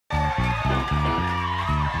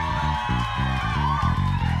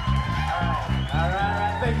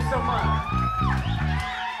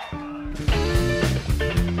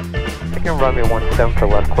you can run me 17 for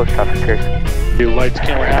left, close traffic Pierce. Do lights,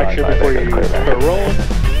 camera, action before you start rolling.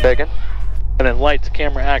 Say again? And then lights,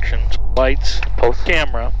 camera, action. Lights, Post.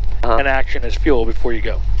 camera, and action is fuel before you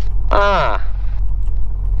go. Ah.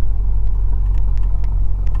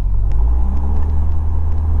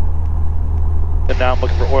 And now I'm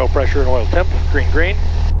looking for oil pressure and oil temp, green, green.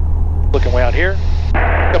 Looking way out here.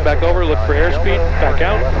 Come back over, look for airspeed, back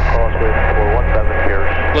out.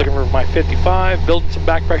 Looking for my 55, building some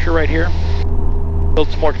back pressure right here. Build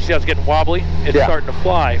some more, see how it's getting wobbly? It's starting to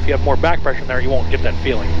fly. If you have more back pressure in there, you won't get that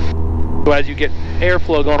feeling. So as you get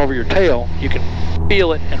airflow going over your tail, you can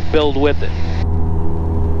feel it and build with it.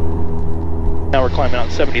 Now we're climbing out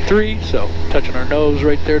 73, so touching our nose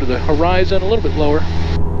right there to the horizon, a little bit lower.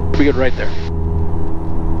 We'll be good right there.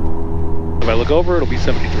 If I look over, it'll be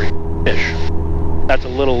 73-ish. That's a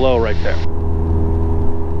little low right there.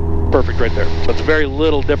 Perfect right there. So it's a very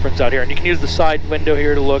little difference out here. And you can use the side window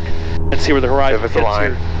here to look and see where the horizon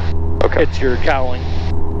hits your cowling.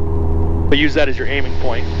 But use that as your aiming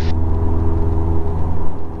point.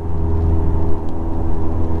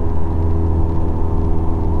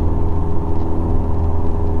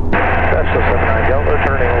 Cessna 79 Delta,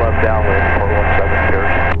 turning left downwind for 17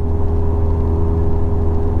 Pierce.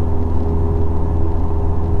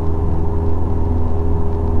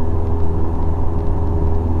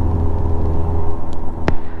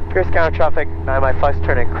 Pierce counter traffic, 9 by 5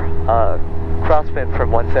 turning crosswind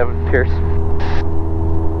from 17 Pierce.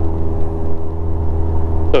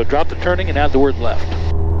 So drop the turning and add the word left.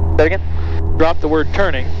 Say it again? Drop the word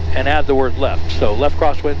turning and add the word left. So left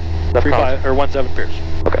crosswind, 35 or 17 Pierce.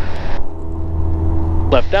 Okay.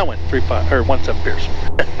 Left downwind, 35 or 17 Pierce,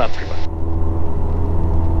 not 35.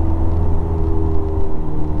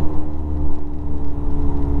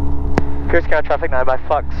 Pierce counter traffic, 9 by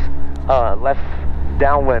Fox, left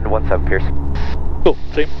downwind 17 Pierce. Cool,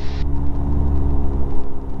 see?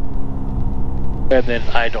 And then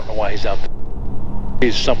I don't know why he's out there.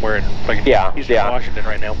 He's somewhere in he's in Washington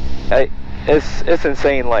right now. It's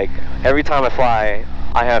insane, like every time I fly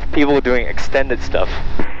I have people doing extended stuff.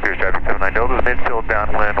 Pierce traffic 79 Delta, midfield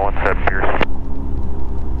downwind 17 Pierce.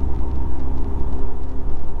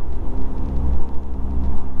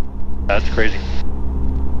 That's crazy.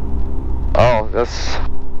 Oh, that's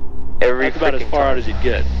every That's about as far out as you'd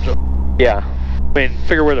get. So, yeah. I mean,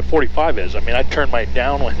 figure where the 45 is. I mean, I'd turn my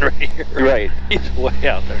downwind right here. Right. He's way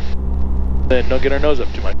out there. Then don't get our nose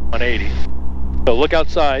up too much, 180. So look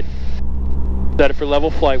outside, set it for level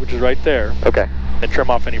flight, which is right there. Okay. And trim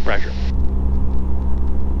off any pressure.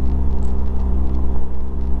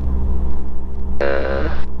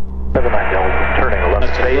 Turning 11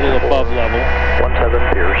 That's a little above level.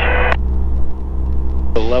 17 Pierce.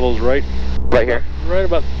 The level's right here? Right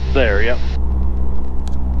about there, yep.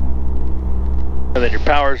 And then your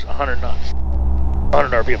power's 100 knots.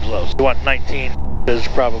 100 RPM's low. So you want 19 is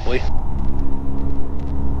probably.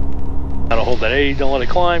 That'll hold that 80, don't let it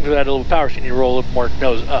climb because I had a little power, so you need to roll it more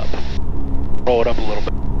nose up. Roll it up a little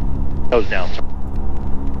bit. Nose down.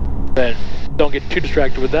 Then don't get too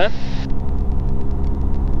distracted with that.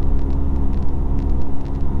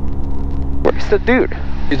 Where's the dude?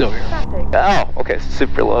 He's over here. Oh, okay,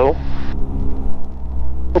 super low.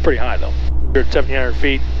 We're pretty high though. We're at 1,700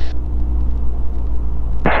 feet.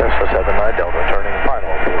 Cessna 79 Delta, turning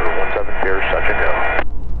final for 17 Pierce, touch and go.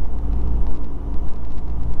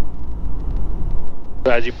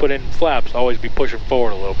 So as you put in flaps, always be pushing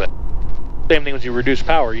forward a little bit. Same thing as you reduce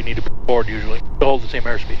power, you need to push forward usually to hold the same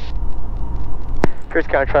airspeed. Pierce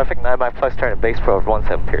counter traffic, 9 by plus turn at base pro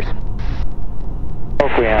 17 Pierce.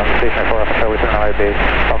 Oakley on station 4 Alpha, we turn high base,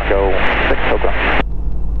 I'll go 6 Oakland.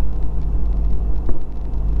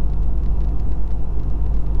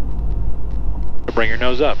 Bring your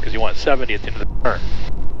nose up because you want 70 at the end of the turn.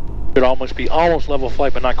 Should almost be level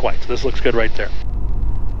flight, but not quite. So this looks good right there.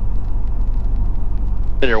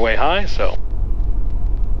 Then you're way high, so.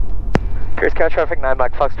 Pierce counter traffic, 9 by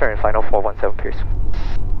Fox turn, final 417 Pierce.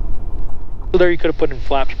 So there you could have put in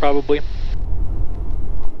flaps probably.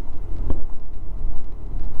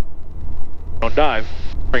 Don't dive.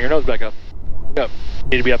 Bring your nose back up. You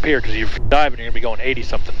need to be up here because if you're diving, you're going to be going 80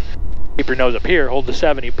 something. Keep your nose up here, hold the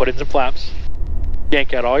 70, put in some flaps.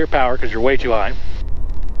 Yank out all your power because you're way too high.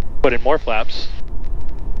 Put in more flaps.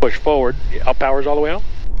 Push forward. Up power's all the way out?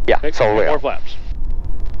 Yeah, okay, it's all the way more out. flaps.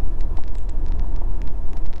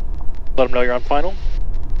 Let them know you're on final?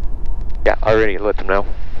 Yeah, already let them know.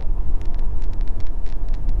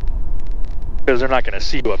 Because they're not going to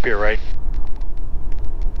see you up here, right?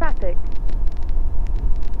 Traffic.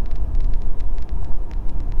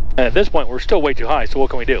 And at this point, we're still way too high, so what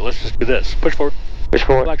can we do? Let's just do this. Push forward. Push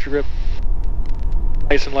forward. Relax your grip.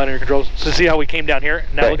 Mason, line in your controls. So see how we came down here?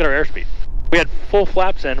 Now right. Look at our airspeed. We had full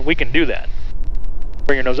flaps in, we can do that.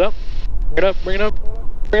 Bring your nose up, bring it up, bring it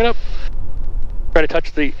up, bring it up. Try to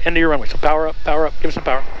touch the end of your runway. So power up, give us some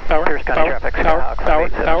power. Power, Pierce County power, traffic, power, power,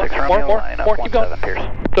 power, more, keep going. Pierce.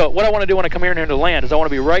 So what I want to do when I come here and to land is I want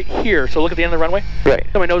to be right here. So look at the end of the runway. Right.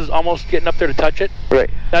 So my nose is almost getting up there to touch it. Right.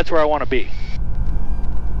 That's where I want to be.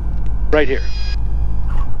 Right here.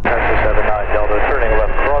 79 Delta, turning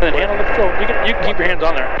left cross. And then handle the control. You can keep your hands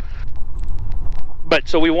on there. But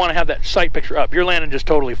so we want to have that sight picture up. You're landing just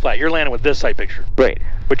totally flat. You're landing with this sight picture. Right.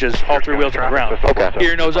 Which is all three wheels on the ground. Okay. Get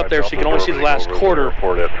your nose up there so you can only see the last quarter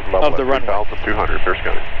of the runway. 200, Pierce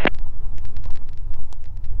County.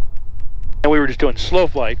 And we were just doing slow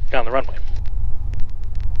flight down the runway.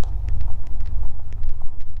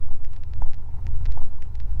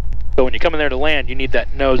 So when you come in there to land, you need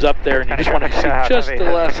that nose up there, and you just want to see just the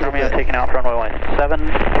last little bit. Taking out runway 17,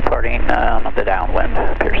 departing on the downwind,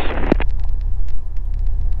 Pierce.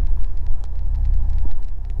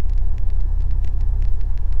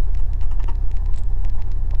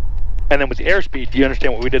 And then with the airspeed, do you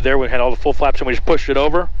understand what we did there? We had all the full flaps and we just pushed it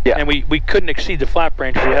over. Yeah. And we couldn't exceed the flap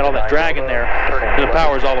range because we had all that drag in there. And the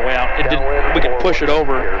power's all the way out. It didn't. We could push it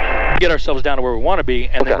over, get ourselves down to where we want to be,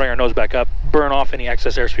 and then bring our nose back up, burn off any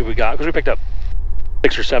excess airspeed we got, because we picked up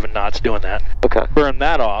 6 or 7 knots doing that. Okay. Burn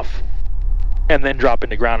that off, and then drop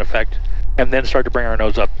into ground effect, and then start to bring our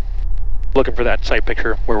nose up, looking for that sight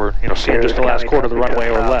picture where we're seeing just the last quarter of the runway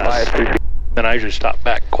or less. Then I usually stop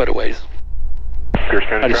back quite a ways.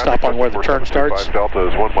 I just stop on where the turn starts, and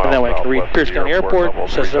then I can read Pierce County Airport,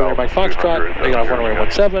 says over Mike Foxtrot, they get off runway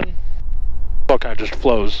 17, all kind of just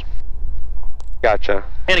flows. Gotcha.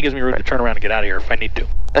 And it gives me room to turn around and get out of here if I need to.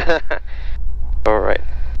 Alright.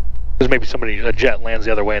 Because maybe a jet lands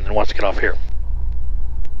the other way and then wants to get off here.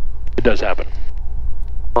 It does happen.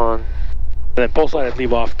 On. And then pulse line, I'd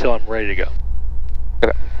leave off till I'm ready to go.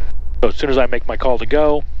 Okay. So as soon as I make my call to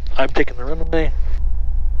go, I'm taking the runway.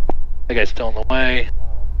 The guy's still in the way.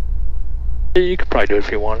 You could probably do it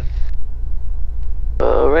if you wanted.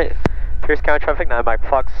 Alright. Pierce County traffic, 9 Mike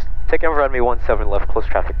Fox. Taking over runway 17 left, close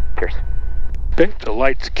traffic, Pierce. Okay, so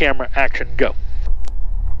lights, camera, action, go.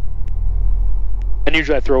 And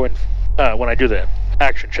usually I throw in, when I do the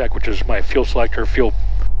action check, which is my fuel selector, fuel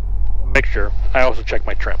mixture, I also check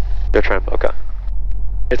my trim. Your trim, okay.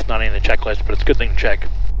 It's not in the checklist, but it's a good thing to check.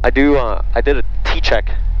 I did a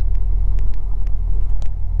T-check.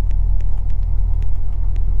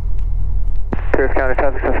 Pierce County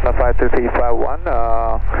traffic, Cessna 52351,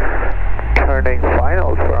 turning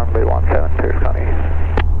final for runway 17, Pierce County.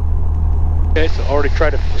 Okay, so already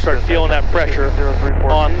start feeling that pressure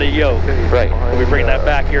on the yoke. Right. So we bring that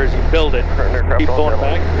back here as you build it. Keep pulling it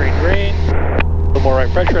back, green. A little more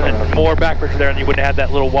right pressure, and then more back pressure there, and you wouldn't have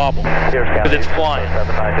that little wobble. Because it's flying.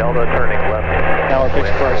 Now we're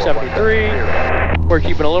pitching for our 73. We're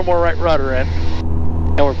keeping a little more right rudder in.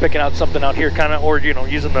 And we're picking out something out here, kind of, or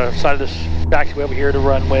using the side of this taxiway over here to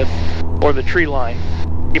run with, or the tree line.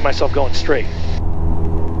 Keep myself going straight.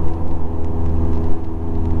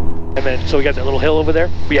 And then, so we got that little hill over there.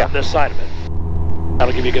 Be on this side of it.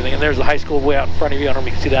 That'll give you a good thing. And there's the high school way out in front of you. I don't know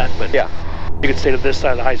if you can see that, but yeah, you can stay to this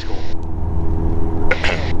side of the high school.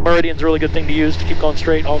 Meridian's a really good thing to use to keep going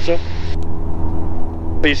straight also.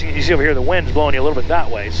 But you see over here, the wind's blowing you a little bit that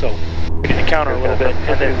way, so we need to counter a little bit.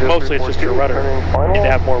 And then mostly it's just your rudder. You need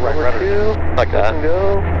to have more right rudder. like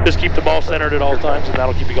that. Just keep the ball centered at all times, and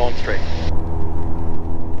that'll keep you going straight.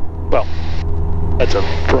 Well, that's a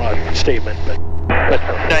broad statement, but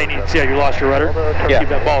now you need to see how you lost your rudder. Yeah. Keep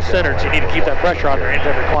that ball centered, so you need to keep that pressure on there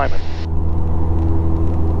anytime you're climbing.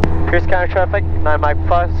 Pierce County traffic, 9 Mike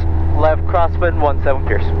Fox, left crosswind 17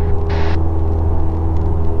 Pierce.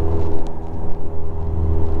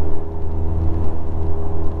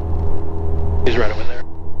 He's right over there.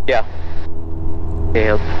 Yeah.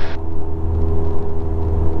 Damn.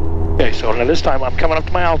 Okay, so now this time I'm coming up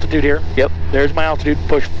to my altitude here. Yep. There's my altitude,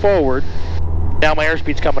 push forward. Now my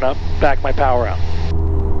airspeed's coming up, back my power out.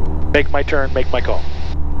 Make my turn, make my call.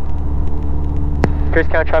 Pierce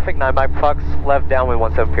County traffic, 9 Mike Fox, left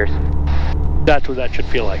downwind 17 Pierce. That's what that should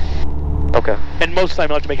feel like. Okay. And most of the time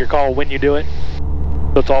you'll have to make your call when you do it.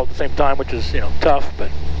 So it's all at the same time, which is, tough, but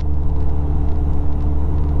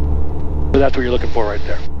that's what you're looking for right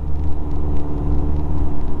there.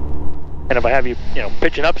 And if I have you,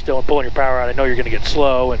 pitching up still and pulling your power out, I know you're going to get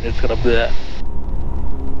slow and it's going to bleh.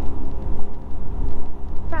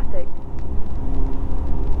 Traffic.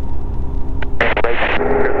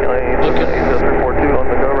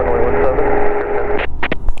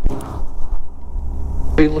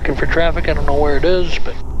 Be looking for traffic. I don't know where it is,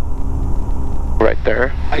 but Right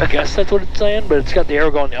there. I guess that's what it's saying, but it's got the arrow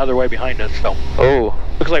going the other way behind us, so. Oh.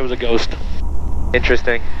 Looks like it was a ghost.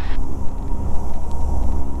 Interesting.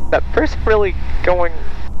 That first really going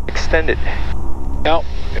extended. Yep,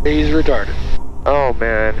 he's retarded. Oh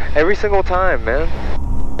man, every single time, man.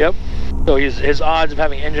 Yep. So his odds of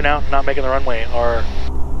having engine out and not making the runway are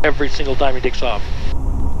every single time he takes off.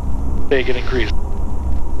 They get increased.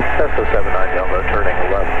 Cessna 79 Delta,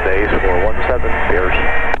 turning left base for 17 Pierce.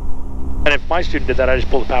 And if my student did that, I just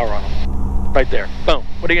pull the power on him. Right there. Boom.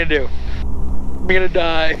 What are you gonna do? You're gonna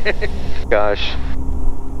die. Gosh.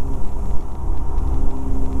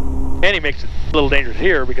 And he makes it a little dangerous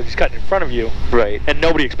here because he's cutting in front of you. Right. And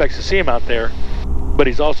nobody expects to see him out there. But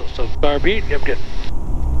he's also, so RP, yep, good.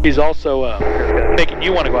 He's also making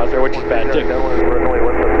you want to go out there, which is bad too.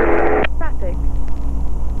 Traffic.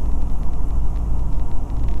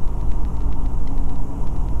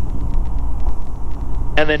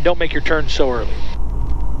 And then don't make your turn so early.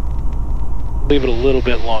 Leave it a little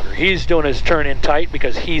bit longer. He's doing his turn in tight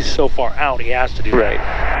because he's so far out, he has to do Right.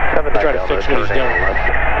 that. Try to fix what he's doing.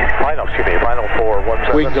 Final, excuse me, final for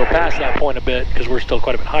 17. We can go past that point a bit because we're still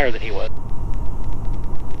quite a bit higher than he was.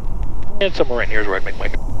 And somewhere right here is where I'd make my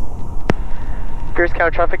turn. Pierce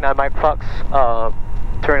counter traffic, 9 Mike Fox,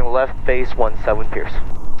 turning left base 17 Pierce.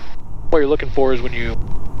 What you're looking for is when you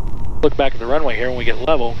look back at the runway here, when we get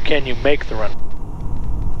level, can you make the run?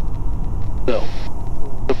 So,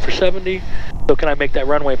 look for 70. So can I make that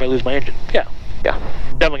runway if I lose my engine? Yeah. Yeah.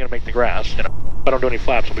 Definitely gonna make the grass, you know. If I don't do any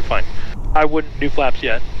flaps, I'll be fine. I wouldn't do flaps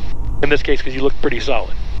yet, in this case, because you look pretty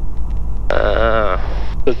solid.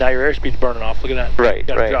 Because now your airspeed's burning off, look at that. Right, You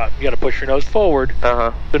gotta drop. You gotta push your nose forward.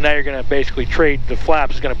 Uh-huh. So now you're gonna basically trade the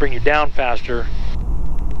flaps, is gonna bring you down faster,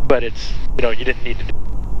 but it's, you know, you didn't need to do.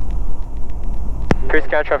 Pierce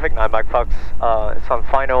counter traffic, 9 Mike Fox, it's on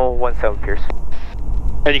final 17 Pierce.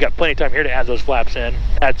 And you got plenty of time here to add those flaps in,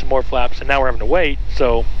 add some more flaps, and now we're having to wait,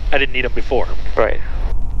 so I didn't need them before. Right.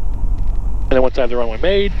 And then once I have the runway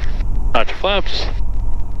made, notch your flaps.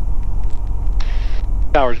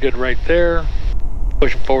 Power's good right there.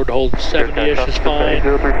 Pushing forward to hold 70-ish is fine.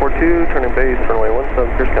 0342, turning base, runway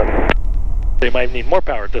 17, Pierce County. They might need more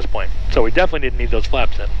power at this point, so we definitely didn't need those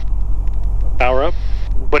flaps in. Power up,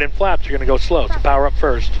 but in flaps you're gonna go slow, so power up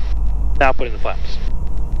first, now put in the flaps.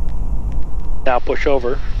 Now push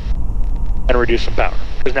over and reduce some power,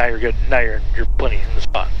 because now you're good, now you're plenty in the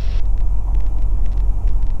spot.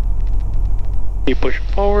 Keep pushing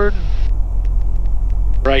forward.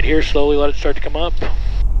 Right here, slowly let it start to come up.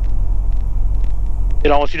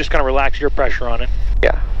 It almost, you just kind of relax your pressure on it.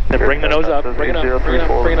 Yeah. Then bring the nose up, bring it up, bring it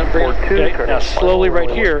up, bring it up, bring it up. Okay, now slowly right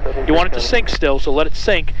here, you want it to sink still, so let it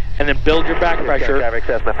sink, and then build your back pressure,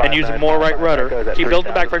 and using more right rudder. Keep building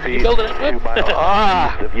the back pressure, keep building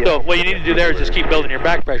it. So what you need to do there is just keep building your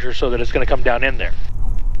back pressure so that it's going to come down in there.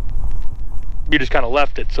 You just kind of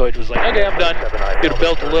left it, so it was like, okay, I'm done. If you'd have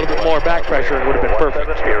built a little bit more back pressure, it would have been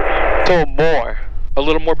perfect. So more. A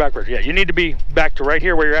little more back pressure, yeah. You need to be back to right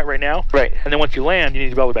here where you're at right now. Right. And then once you land, you need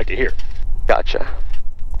to be all the way back to here. Gotcha.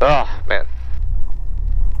 Oh, man.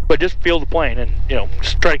 But just feel the plane and, you know,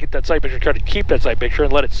 just try to get that sight picture, try to keep that sight picture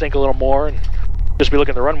and let it sink a little more and just be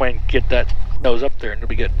looking at the runway and get that nose up there and it'll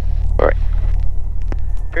be good. All right.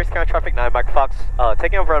 Pierce counter traffic, 9 Mike Fox,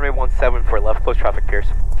 taking over runway 17 for left close traffic, Pierce.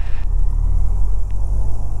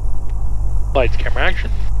 Lights, camera, action.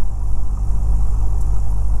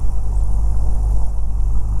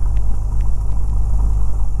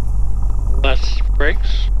 Less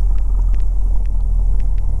brakes.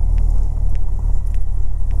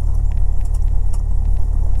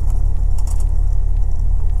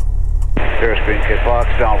 Pierce, green, Kid Fox,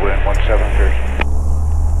 downwind, 17 Pierce.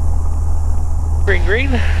 Green, green.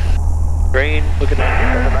 Green, looking down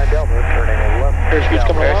here. 9 Delta, turning left. Airspeed's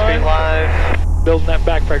coming Airspeed alive. Building that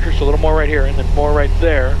back pressure, so a little more right here, and then more right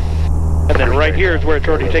there. And then right here is where it's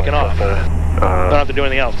already taken off. Don't have to do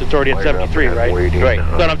anything else. It's already at 73, right? Right.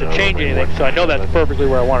 Don't have to change anything, so I know that's perfectly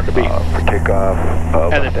where I want it to be. For takeoff.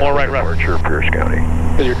 And then more right rudder. Pierce County.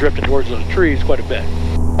 Because you're drifting towards those trees quite a bit.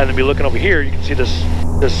 And then be looking over here, you can see this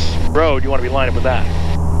road, you want to be lined up with that.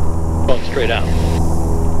 Going straight out.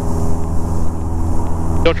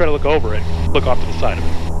 Don't try to look over it, look off to the side of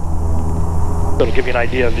it. So it'll give you an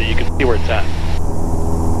idea that you can see where it's at.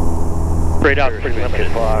 Straight out is pretty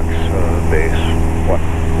limited. Fox, base,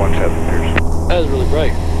 17 Pierce. That is really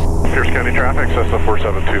bright. Pierce County traffic, Cessna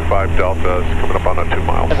 4725 Delta is coming up on a 2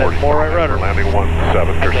 mile. And then more right rudder. Landing 17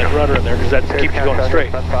 And Pierce then County. rudder in there, because that keeps you going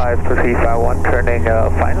straight. 5-351, turning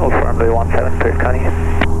final for runway 17 Pierce County.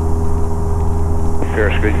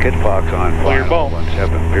 Pierce, green, Kid Fox on Well, your boom.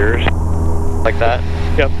 17 Pierce. Like that?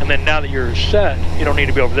 Yep, and then now that you're set, you don't need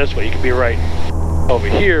to be over this way. You can be right over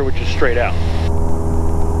here, which is straight out.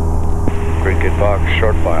 Great good box,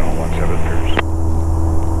 short final, 17 Pierce.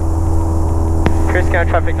 Pierce County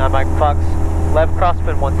traffic, 9 Mike Fox. Left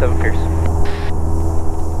crosswind, 17 Pierce.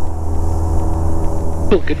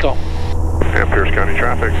 Cool, good call. And Pierce County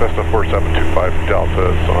traffic, Cessna 4725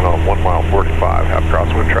 Delta is on a 1 mile 45, half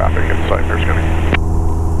crosswind traffic inside Pierce County.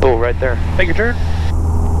 Oh, right there. Make your turn.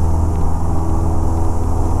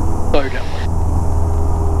 Oh, you're down.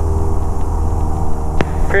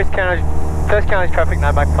 Pierce County traffic,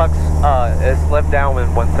 9 Mike Fox. Is left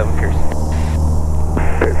downwind, 17 Pierce.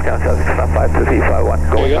 Pierce County traffic, 5251,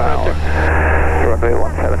 going out. Runway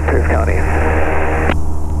 17, Pierce County.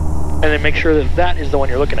 And then make sure that is the one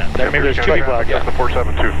you're looking at. Maybe there's two people out there. Cessna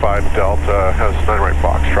 4725 Delta has 9 right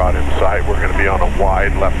Foxtrot in sight. We're going to be on a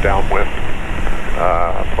wide left downwind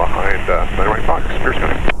behind 9 right Fox, Pierce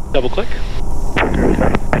County. Double click.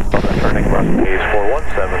 Turning left, A's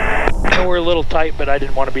 417. And we're a little tight, but I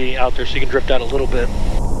didn't want to be out there, so you can drift out a little bit.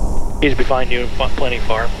 He's behind you, plenty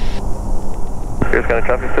far. Pierce County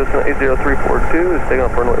traffic, Cessna 80342 is taking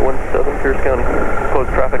off runway 17, Pierce County. Close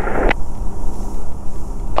traffic.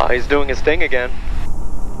 He's doing his thing again.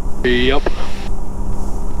 Yup.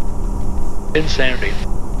 Insanity.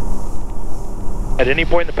 At any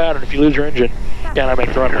point in the pattern, if you lose your engine, can I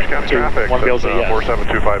make the runway? Pierce County traffic,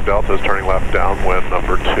 4725 Delta is turning left downwind,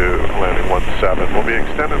 number 2, landing 17. We'll be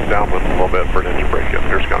extending downwind a little bit for an engine break-in,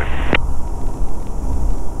 Pierce County.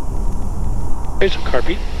 Here's some car,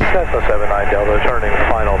 Pete. Cessna 79 Delta, turning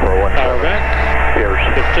final for 17. Power back. Pierce.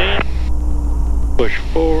 15. Push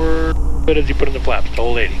forward. But as you put in the flaps, to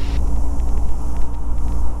hold 80.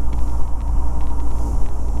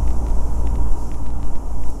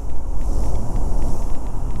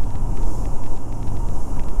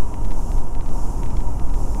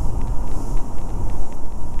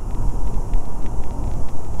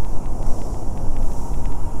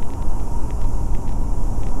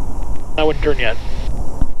 I wouldn't turn yet.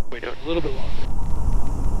 Wait a little bit longer.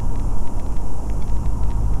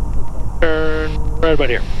 Turn right about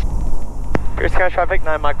here. Pierce County traffic,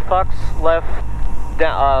 9 Mike Fox. Left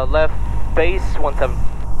base, 17.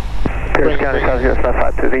 Pierce County traffic,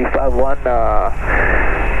 5251,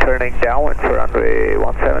 turning downwind for runway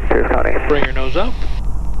 17, Pierce County. Bring your nose up.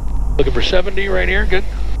 Looking for 70 right here, good.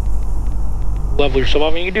 Level yourself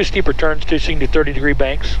off. You can do steeper turns too, so you can do 30-degree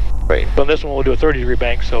banks. Right. But on this one, we'll do a 30-degree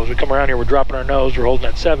bank. So as we come around here, we're dropping our nose, we're holding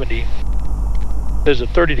at 70. There's a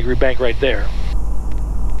 30-degree bank right there.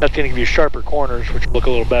 That's going to give you sharper corners, which look a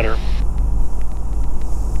little better.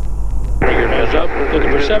 Bring your nose up.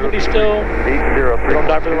 Looking for 70 still. Don't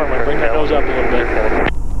dive for the runway. Bring that nose up a little bit.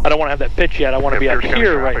 I don't want to have that pitch yet. I want to be out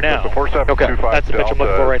here right now. Okay, that's the pitch I'm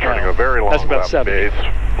looking for right now. A very long that's about 70. Base,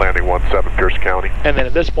 landing 17, Pierce County. And then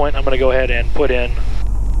at this point, I'm going to go ahead and put in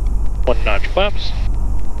 1 notch of flaps.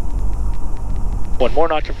 1 more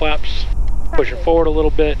notch of flaps. Push it forward a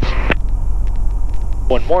little bit.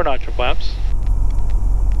 1 more notch of flaps.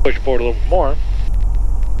 Push it forward a little bit more.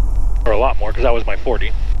 Or a lot more, because that was my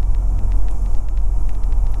 40.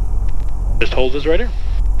 Just hold this right here.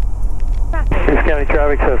 Pierce County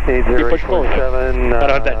traffic, Cessna 8047.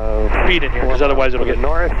 Gotta have that speed in here, because otherwise it'll get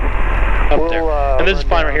north. Up there. And this is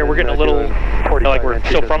fine right here. We're getting a little, like we're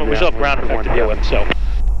still from it. We still have ground effect to deal with, so.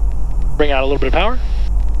 Bring out a little bit of power.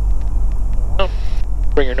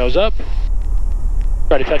 Bring your nose up.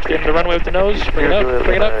 Try to touch the end of the runway with the nose. Bring it up,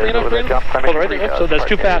 bring it up, bring it up, bring it up. Hold it right there. So that's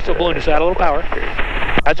too fast, so balloon. Just add a little power.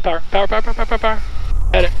 Add some power. Power, power, power, power, power.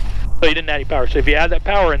 Add it. So you didn't add any power. So if you add that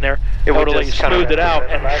power in there, it would let you smooth it out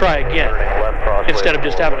and try again. Instead of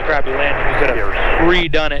just having a crappy landing, you could have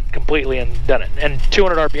redone it completely and done it. And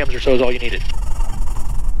 200 RPMs or so is all you needed.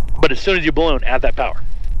 But as soon as you balloon, add that power.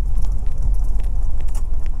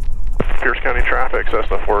 Pierce County traffic,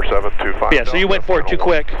 Cessna 4725. Yeah, so you went for it too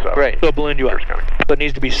quick. Right. So it ballooned you up. So it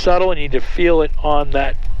needs to be subtle, and you need to feel it on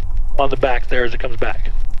that, on the back there as it comes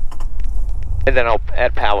back. And then I'll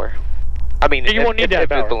add power. I mean, you won't need to add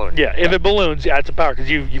power. It balloons. Yeah, if it balloons, add some power because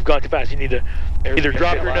you've gone too fast. You need to either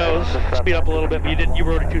drop your nose, speed up a little bit, but you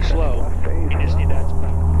rode it too slow. You just need to add some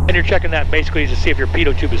power. And you're checking that basically to see if your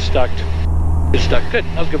pitot tube is stuck. It's stuck. Good.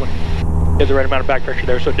 That was a good one. You had the right amount of back pressure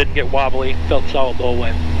there, so it didn't get wobbly. Felt solid the whole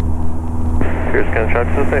way. Pierce County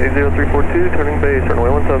traffic, Cessna 80342, turning base, runway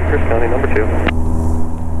 17, Pierce County, number 2.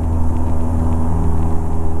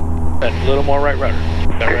 And a little more right rudder.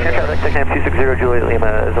 Pierce County traffic, 260 Juliet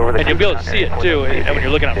Lima is over the. And you'll be able to see it too, and when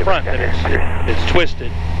you're looking out front, that it's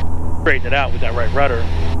twisted. Straighten it out with that right rudder.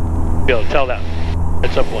 You'll be able to tell that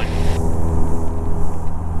at some point.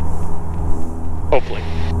 Hopefully.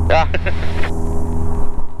 Yeah.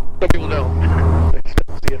 Some people don't. They just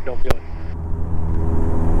don't see it, don't feel it.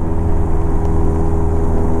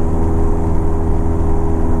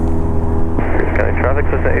 Pierce County traffic,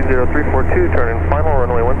 Cessna 80342, turning final,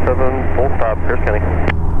 runway 17, full stop, Pierce County.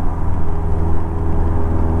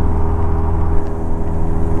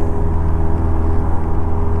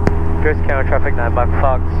 Pierce County traffic 9 Mike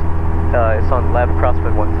Fox. It's on left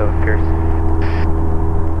crosswind 17 Pierce.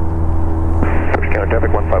 Pierce County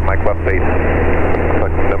traffic 15 Mike left base.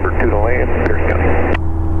 Select number 2 to land, Pierce County.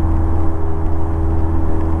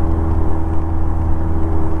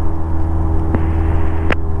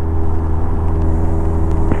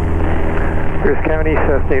 Pierce County,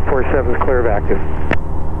 Cessna 847 is clear of active.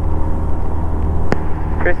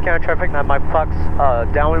 Pierce County traffic 9 Mike Fox.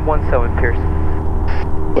 Downwind 17 Pierce.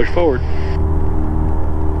 Push forward.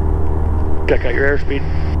 Check out your airspeed.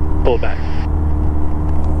 Pull it back.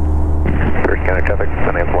 Pierce County traffic,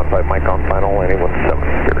 Finance 15 Mike on final, landing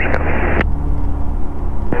 17, Pierce County.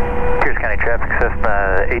 Pierce County traffic,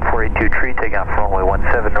 Cessna 8482 tree, taking off runway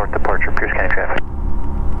 17 north departure, Pierce County traffic.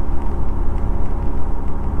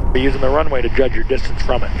 Be using the runway to judge your distance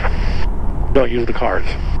from it. Don't use the cars.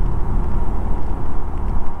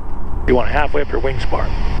 You want it halfway up your wing spar.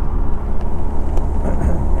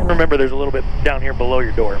 And remember, there's a little bit down here below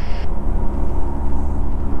your door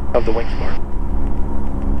of the wing spar.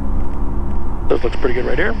 This looks pretty good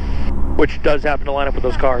right here, which does happen to line up with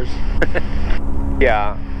those cars.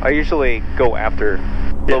 Yeah, I usually go after,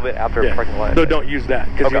 a little bit after parking lot. So don't use that,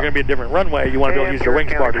 because you're going to be a different runway. You want to be able to use your wing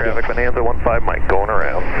spar to do it. Bonanza 15 Mike going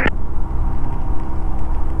around.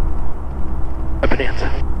 A Bonanza.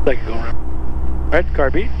 That can go around. Alright, car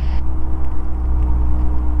beat.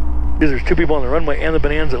 Because there's two people on the runway and the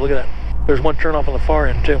Bonanza. Look at that. There's one turn off on the far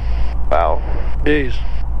end, too. Wow. Jeez.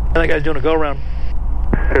 And that guy's doing a go-around.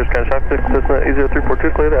 Pierce County traffic, Cessna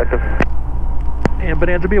 80342, clear to active. And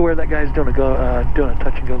Bonanza, be aware that guy's doing a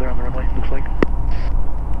touch and go there on the runway, looks like.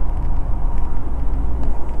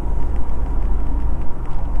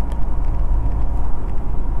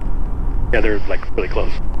 Yeah, they're like really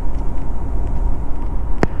close.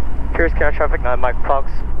 Pierce County traffic 9 Mike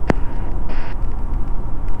Fox.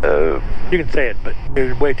 You can say it, but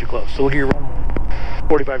you're way too close. So look at your runway.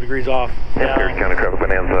 45 degrees off. Yeah, Pierce County traffic,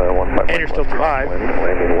 Bonanza 15 and you're still too high.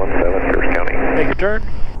 Landing 17, Pierce County. Make a turn.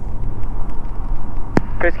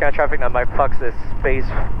 Pierce County traffic 9 Mike Fox is space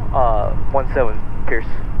 17 Pierce.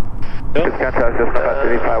 Nope. Pierce County traffic, Cessna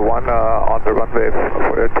 351 on the runway,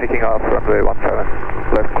 taking off runway 17.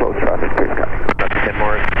 Left close traffic, Pierce County. 10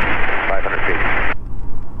 more, 500 feet.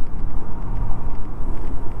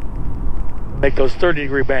 Make those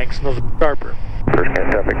 30-degree banks, and those are sharper. Pierce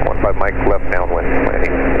County traffic, 15 Mike left downwind,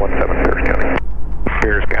 landing 17 Pierce County.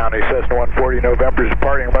 Pierce County, Cessna 140 November is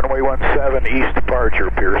departing runway 17 east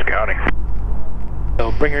departure, Pierce County.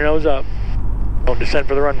 So bring your nose up. Don't descend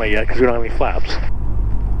for the runway yet because we don't have any flaps.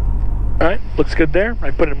 Alright, looks good there.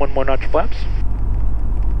 I put in one more notch of flaps.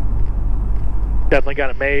 Definitely got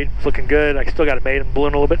it made. It's looking good. I still got it made and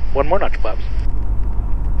balloon a little bit. One more notch of flaps.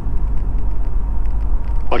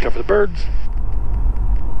 Watch out for the birds.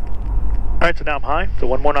 Alright, so now I'm high. So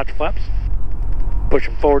one more notch of flaps. Push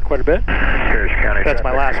them forward quite a bit. Pierce County That's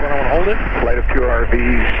my last one. I want to hold it. Flight of pure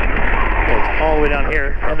RVs. It's all the way down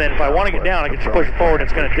here. And then if I want to get down, I can just push it forward and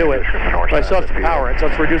it's going to do it. But I still have some power. So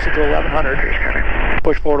let's reduce it to 1100.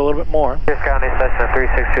 Push forward a little bit more. Pierce County, Cessna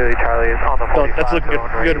 360 Charlie is on the 45. So that's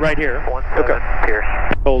looking good right here. Okay. Pierce.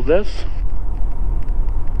 Hold this.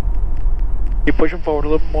 Keep pushing forward a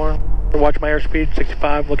little bit more. Watch my airspeed,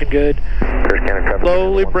 65, looking good. Pierce County traffic.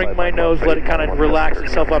 Slowly bring my nose, let it kind of relax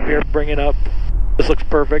itself up here, bring it up. This looks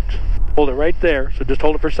perfect. Hold it right there, so just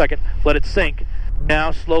hold it for a second. Let it sink.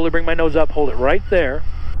 Now slowly bring my nose up, hold it right there,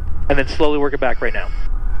 and then slowly work it back right now.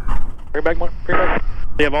 Bring it back more, bring it back.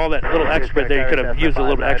 They have all that little extra that you could have used a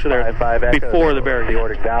little bit extra there before the barrier.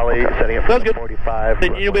 That's good.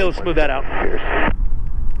 Then you'll be able to smooth that out.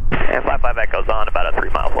 And 55 echoes on about a 3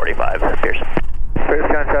 mile 45, Pierce. Pierce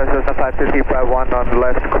County traffic, Cessna 550.1 on the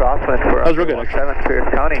left crosswind for that was real good, actually. 7 Pierce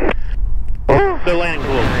County. The landing's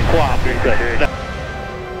a little quad, but good.